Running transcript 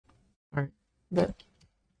Alright, that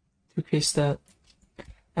 2K stat.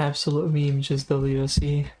 Absolute meme, just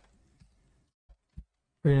WSE.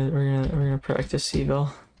 We're gonna practice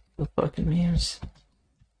Seagull. The fucking memes.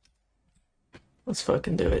 Let's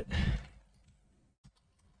fucking do it.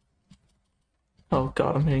 Oh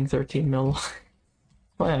god, I'm hitting 13 mil.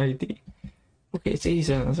 My ID. Okay, it's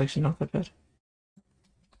 87. That's actually not that bad.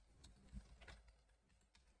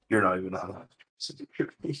 You're not even on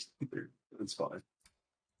either. It's fine.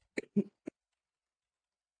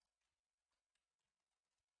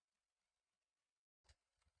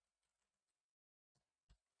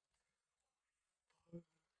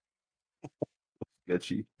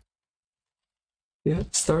 Sketchy. Yeah,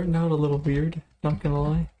 it's starting out a little weird, not gonna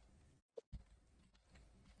lie.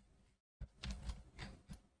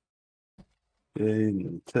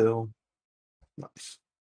 And tail. Nice.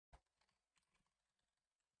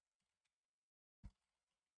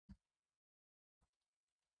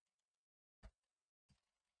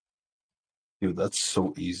 Dude, that's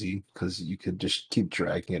so easy because you could just keep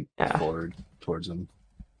dragging it Yeah, forward towards him.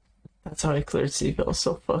 that's how I cleared Seagull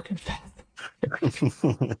so fucking fast.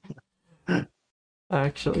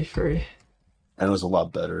 Actually, free. And it was a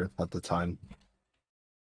lot better at the time.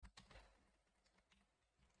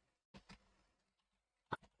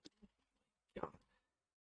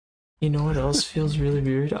 You know what else feels really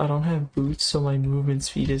weird? I don't have boots, so my movement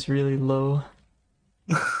speed is really low.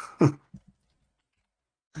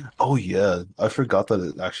 Oh yeah, I forgot that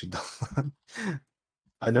it actually does that.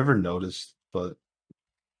 I never noticed, but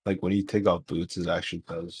like when you take off boots, it actually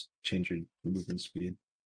does change your movement speed.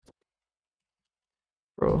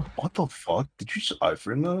 Bro, What the fuck? Did you just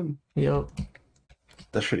iframe that? yup.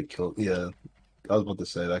 That should have killed. Yeah, I was about to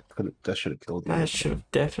say that should have killed That you. should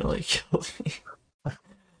have definitely killed me.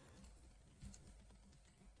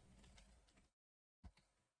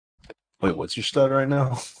 Wait, what's your stat right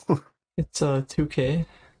now? It's 2K.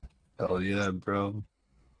 Hell yeah, bro.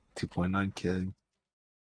 2.9K.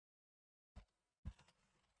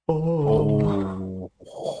 Oh,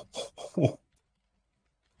 Oh.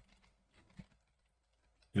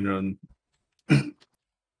 You know,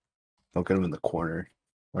 don't get him in the corner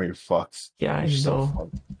or you're fucked. yeah, I You're so know.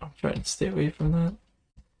 fucked. I'm trying to stay away from that.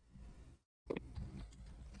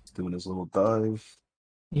 He's doing his little dive.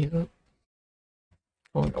 Yup.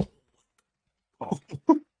 Oh no. Oh,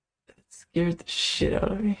 That scared the shit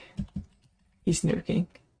out of me. He's nuking.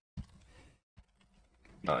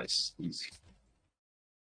 nice. Easy.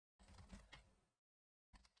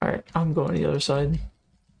 Alright, I'm going to the other side.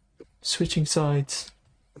 Switching sides.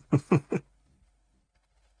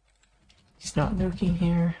 He's not nuking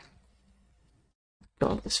here.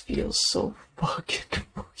 God, this feels so fucking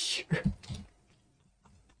weird.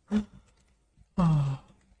 Oh,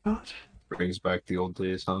 God. Brings back the old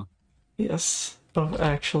days, huh? Yes, of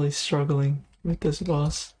actually struggling with this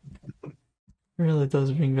boss. It really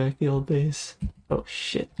does bring back the old days. Oh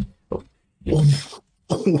shit. Oh shit.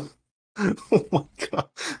 Oh, oh my god.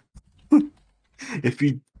 If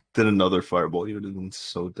he did another fireball, he would have been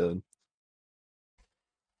so dead.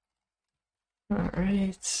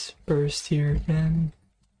 Alright, burst here again.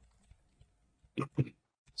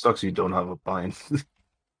 Sucks you don't have a bind.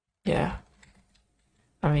 Yeah.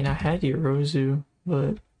 I mean, I had Yorozu,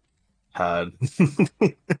 but Had.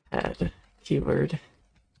 had keyword.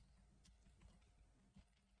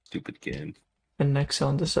 Stupid game. And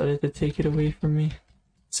Nexon decided to take it away from me.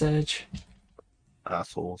 It's Edge.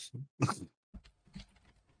 Assholes.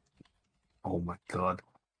 Oh my god.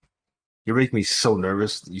 You're making me so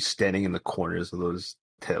nervous, you standing in the corners of those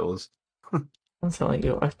tails. I'm telling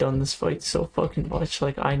you, I've done this fight so fucking much.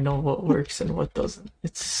 Like, I know what works and what doesn't.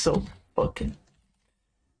 It's so fucking.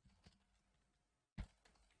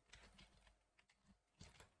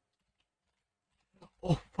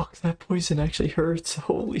 Oh, fuck, that poison actually hurts.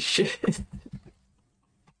 Holy shit.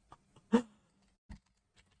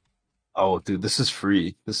 Oh, dude, this is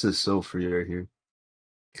free. This is so free right here.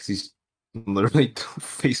 Because he's literally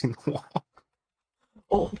facing the wall.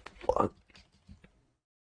 Oh, fuck.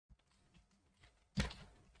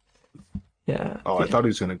 Yeah, Oh, I the, thought he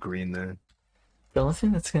was gonna green there. the only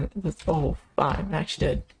thing that's, oh, I'm actually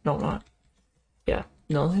dead. No, I'm not. Yeah,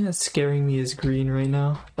 the only thing that's scaring me is green right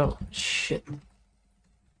now. Oh, shit.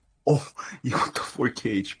 Oh, you got the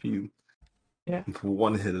 4K HP. Yeah,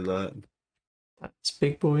 One hit of that. that's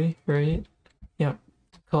big boy, right? Yeah,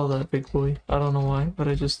 call that big boy. I don't know why, but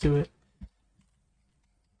I just do it.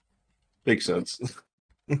 Makes sense.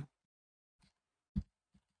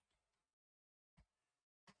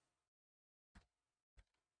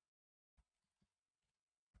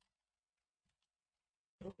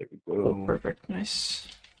 There we Oh, go. perfect. Nice.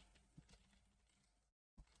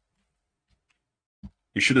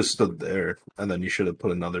 You should have stood there, and then you should have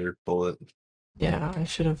put another bullet. Yeah, I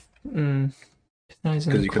should have. Now he's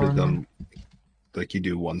in the Because you could have corner. done like you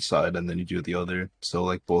do one side and then you do the other, so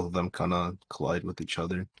like both of them kind of collide with each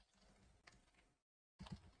other.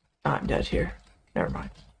 I'm dead here. Never mind.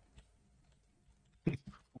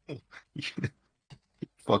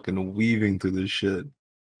 Fucking weaving through this shit.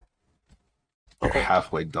 You're Oh,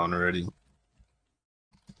 halfway done already.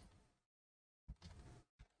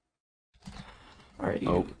 are you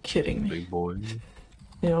Oh, kidding me? big boy.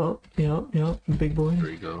 Yep, big boy. There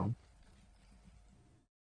you go.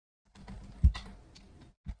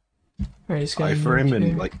 Alright, he's got a nuke Iframe and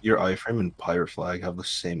here. like your iframe and pirate flag have the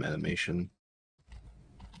same animation.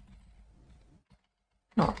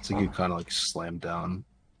 No, It's like you kind of like slam down.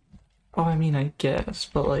 oh, I mean, I guess,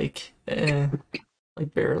 but like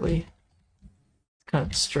barely. Kind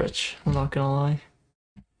of a stretch. I'm not gonna lie.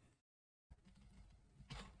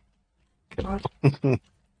 God.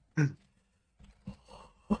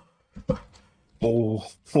 Oh,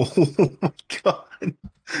 oh my god.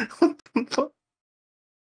 What the fuck?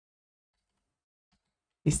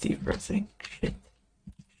 He's deep breathing. Shit.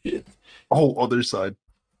 Shit. Oh, other side.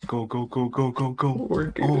 Go, go, go, go, go, go. We're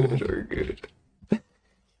good. Oh. We're good.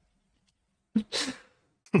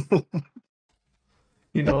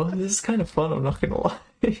 You know, this is kind of fun. I'm not gonna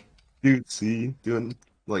lie. Dude, see, doing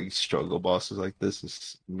like struggle bosses like this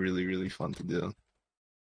is really, really fun to do.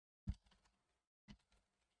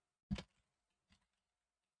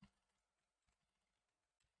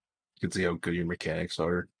 You can see how good your mechanics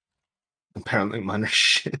are. Apparently mine are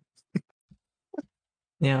shit.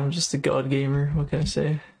 Yeah, I'm just a god gamer. What can I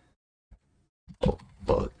say? Oh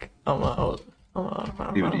fuck! I'm out. I'm out.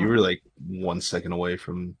 I'm Dude, you out. were like 1 second away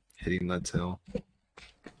from hitting that tail.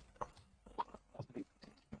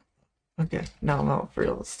 Okay, now I'm out for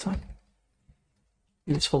real this time.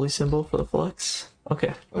 Use holy symbol for the flex.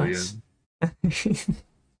 Okay, Oh yeah, nice.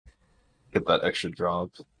 get that extra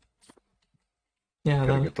drop. Yeah,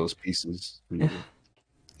 Gotta that. get those pieces. Yeah.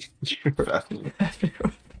 You're fat.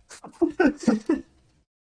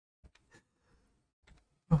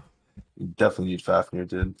 You definitely need Fafnir,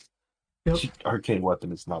 dude. Yep. Arcane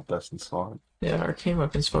weapon is not best in slot. Yeah, arcane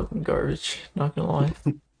weapon's fucking garbage. Not gonna lie.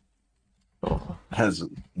 Oh, Has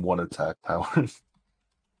one attack power.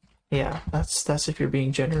 yeah, that's if you're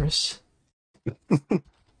being generous.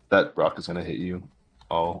 That rock is gonna hit you.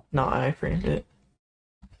 Oh, No, I framed it.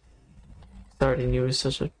 I already knew it was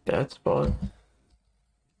such a bad spot.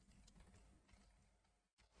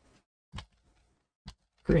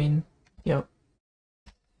 Green. Yep.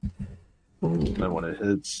 then Ooh, when it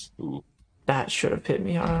hits, ooh. that should have hit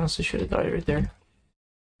me. I honestly should have died right there.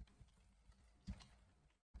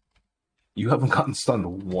 You haven't gotten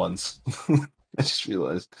stunned once. I just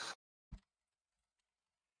realized.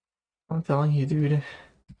 I'm telling you, dude.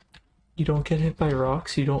 You don't get hit by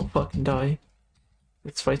rocks, you don't fucking die.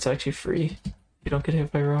 This fight's actually free. You don't get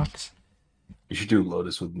hit by rocks. You should do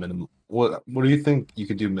Lotus with minimum. What do you think you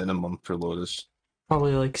could do minimum for Lotus?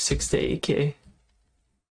 Probably like 6 to 8k,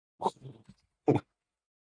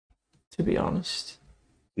 to be honest.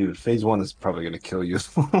 Dude, phase one is probably gonna kill you.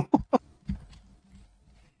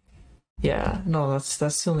 Yeah, no, that's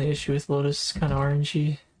the only issue with Lotus. It's kind of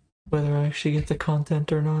RNG, whether I actually get the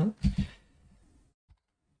content or not.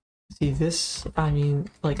 See, this, I mean,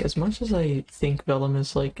 like, as much as I think Vellum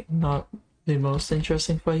is, like, not the most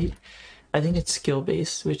interesting fight, I think it's skill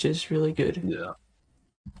based, which is really good. Yeah.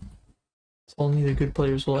 It's only the good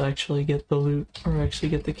players will actually get the loot or actually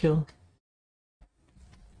get the kill.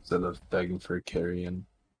 Instead of begging for a carry and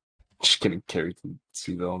just getting carried to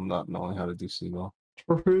Seaville, not knowing how to do Seaville.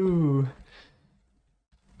 True.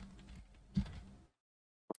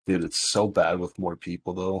 Dude, it's so bad with more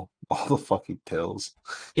people though. All the fucking kills.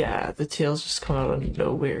 Yeah, the tails just come out of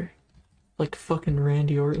nowhere. Like fucking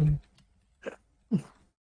Randy Orton.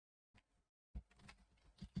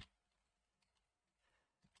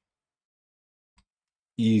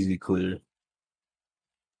 Easy clear.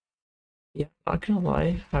 Yeah, not gonna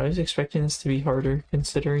lie, I was expecting this to be harder,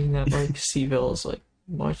 considering that like Seaville is like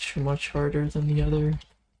much harder than the other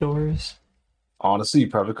doors. Honestly, you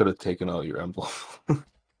probably could have taken out your emblem.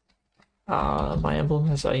 My emblem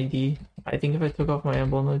has ID. I think if I took off my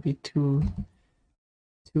emblem, I'd be too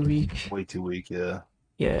weak. Way too weak, yeah.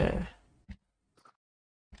 Yeah.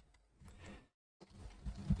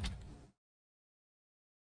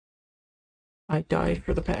 I died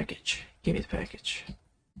for the package. Give me the package.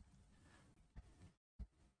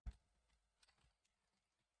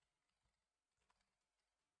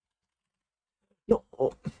 No,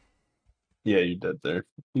 Yeah, you're dead there.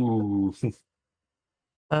 Ooh.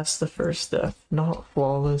 that's the first death. Not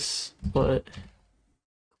flawless, but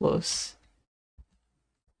close.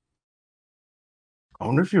 I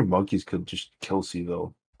wonder if your monkeys could just kill C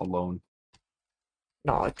though alone.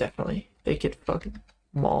 No, definitely. They could fucking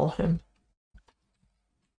maul him.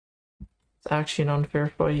 It's actually an unfair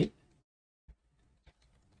fight.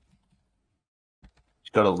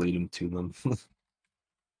 You gotta lead him to them.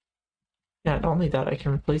 Yeah, not only that, I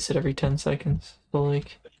can replace it every 10 seconds. So,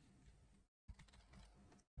 like,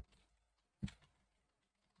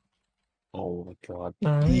 Oh my god.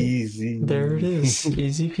 alright. There it Easy. is.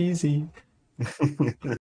 Easy peasy.